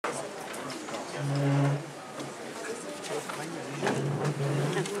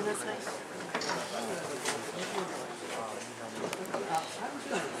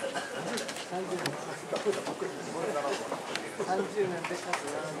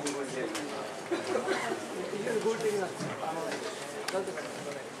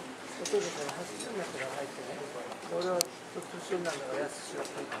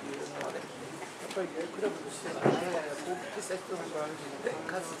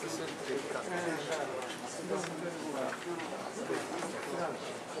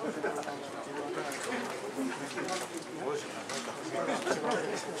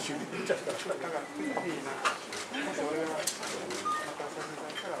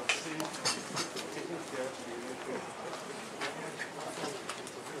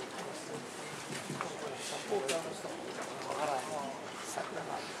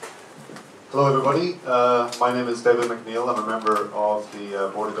Hello everybody, my name is David McNeil. I'm a member of the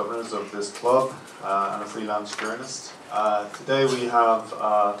Board of Governors of this club and a freelance journalist. Today we have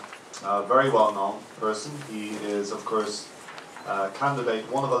a very well-known person. He is, of course,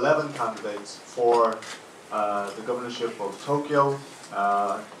 one of 11 candidates for the governorship of Tokyo.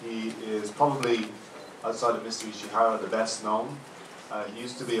 He is probably, outside of Mr. Ishihara, the best known. He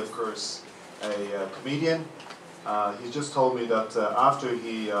used to be, of course, a comedian. He just told me that after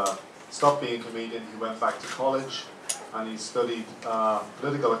he stopped being a comedian, he went back to college and he studied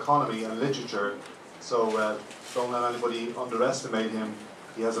political economy and literature. So don't let anybody underestimate him.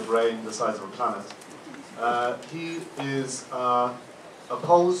 He has a brain the size of a planet. He is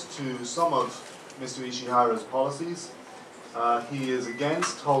opposed to some of Mr. Ishihara's policies. He is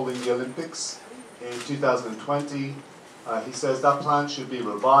against holding the Olympics in 2020. He says that plan should be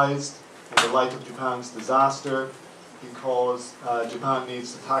revised in the light of Japan's disaster, because Japan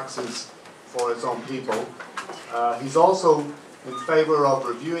needs the taxes for its own people. He's also in favor of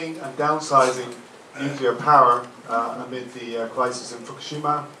reviewing and downsizing nuclear power amid the crisis in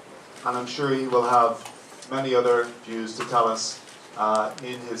Fukushima, and I'm sure he will have many other views to tell us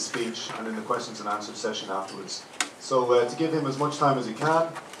in his speech and in the questions and answers session afterwards. So to give him as much time as he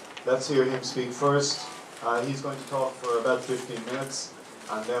can, let's hear him speak first. He's going to talk for about 15 minutes,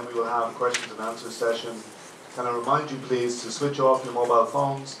 and then we will have a questions and answers session. Can I remind you, please, to switch off your mobile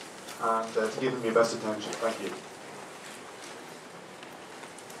phones and to give him your best attention. Thank you.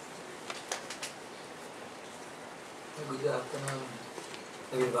 Good afternoon,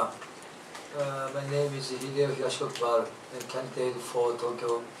 everyone. My name is Hideo Higashikokubaru, and candidate for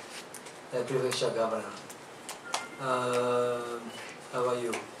Tokyo Prefecture Governor. How are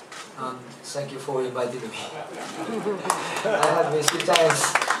you? Thank you for inviting me. I have been three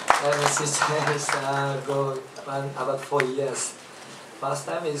times. About 4 years. First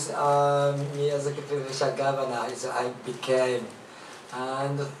time is Miyazaki Prefecture Governor I became,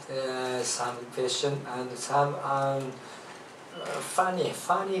 and some question and some funny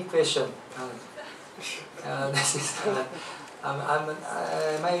question. This is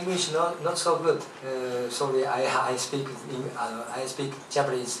my English not so good. Sorry, I speak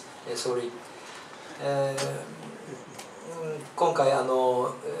Japanese. Sorry. 今回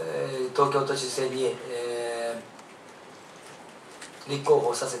東京都知事選に、立候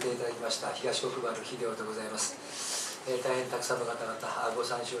補させていただきました東国原秀夫でございます。大変たくさんの方々ご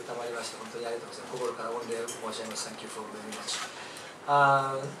参集たまりまして本当にありがとうございます。心から御礼申し上げます。Thank you for very much.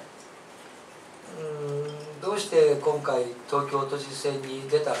 どうして今回東京都知事選に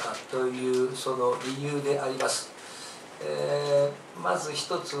出たかというその理由であります。まず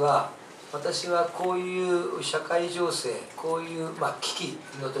一つは、私はこういう社会情勢、こういう危機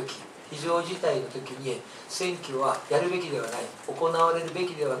の時、非常事態の時に選挙はやるべきではない、行われるべ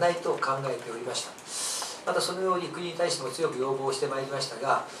きではないと考えておりました。またそのように国に対しても強く要望してまいりました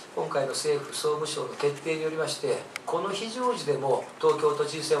が、今回の政府総務省の決定によりまして、この非常時でも東京都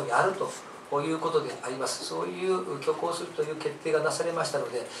知事選をやるということであります。そういう挙行するという決定がなされました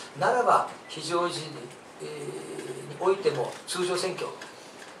ので、ならば非常時においても通常選挙、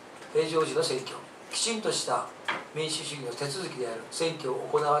平常時の選挙、きちんとした民主主義の手続きである選挙を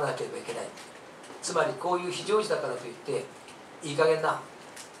行わなければいけない。つまりこういう非常時だからといっていい加減な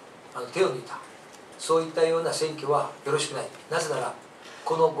手を抜いた、そういったような選挙はよろしくない。なぜなら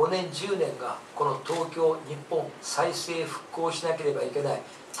この5年10年がこの東京、日本再生復興しなければいけない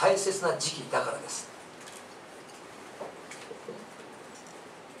大切な時期だからです。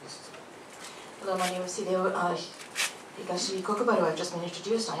Hello, my name is Hideo Higashikokubaru. I've just been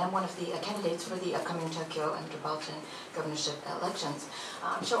introduced. I am one of the candidates for the upcoming Tokyo and Metropolitan Governorship elections.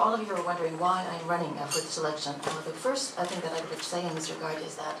 I'm sure all of you are wondering why I'm running for this election. The first thing that I would like to say in this regard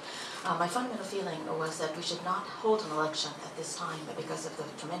is that My fundamental feeling was that we should not hold an election at this time because of the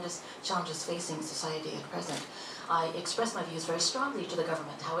tremendous challenges facing society at present. I expressed my views very strongly to the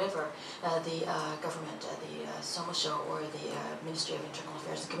government. However, the government, the Somosho, or the Ministry of Internal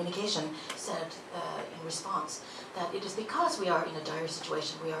Affairs and Communication, said in response that it is because we are in a dire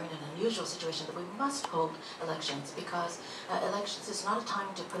situation, we are in an unusual situation, that we must hold elections, because elections is not a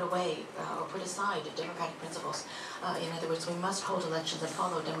time to put away or put aside democratic principles. In other words, we must hold elections and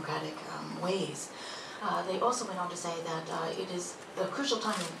follow democratic ways. They also went on to say that it is a crucial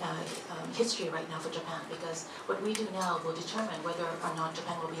time in history right now for Japan, because what we do now will determine whether or not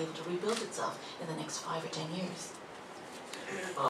Japan will be able to rebuild itself in the next 5 or 10 years.